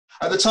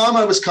At the time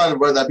I was kind of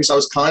wrote that piece, I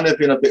was kind of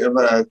in a bit of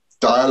a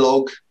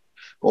dialogue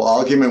or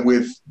argument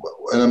with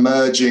an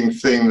emerging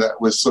thing that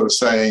was sort of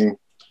saying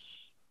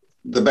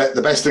the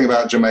best thing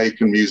about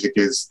Jamaican music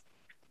is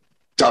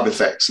dub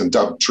effects and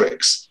dub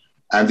tricks.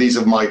 And these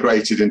have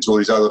migrated into all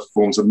these other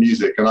forms of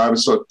music. And I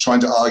was sort of trying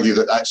to argue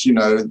that actually,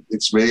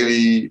 it's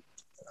really,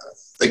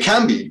 they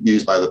can be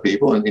used by other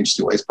people in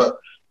interesting ways, but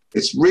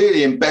it's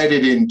really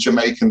embedded in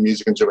Jamaican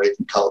music and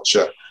Jamaican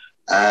culture.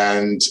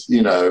 And,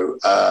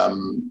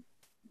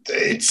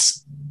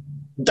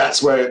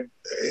 that's where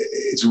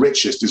it's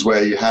richest, is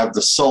where you have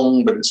the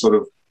song, but it's sort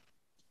of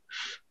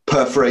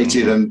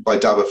perforated and by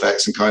dub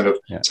effects and kind of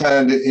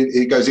turned,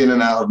 it goes in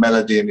and out of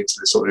melody and into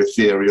this sort of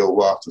ethereal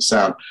waft of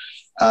sound.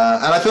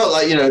 And I felt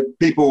like,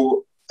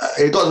 people,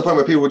 it got to the point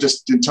where people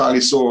just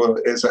entirely saw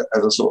it as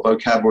a sort of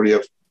vocabulary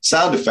of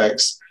sound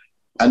effects,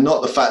 and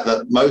not the fact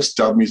that most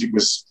dub music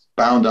was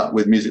bound up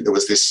with music that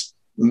was this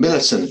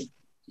militant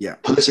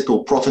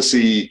political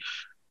prophecy,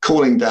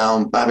 calling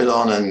down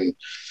Babylon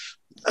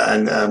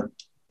and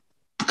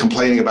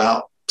complaining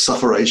about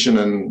sufferation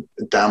and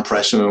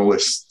downpression and all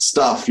this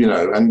stuff,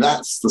 and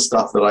that's the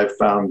stuff that I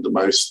found the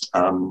most,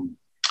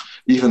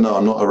 even though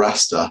I'm not a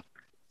Rasta,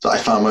 that I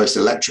found most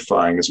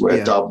electrifying, is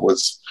where dub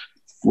was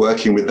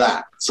working with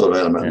that sort of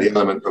element, the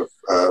element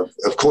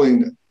of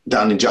calling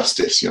down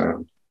injustice,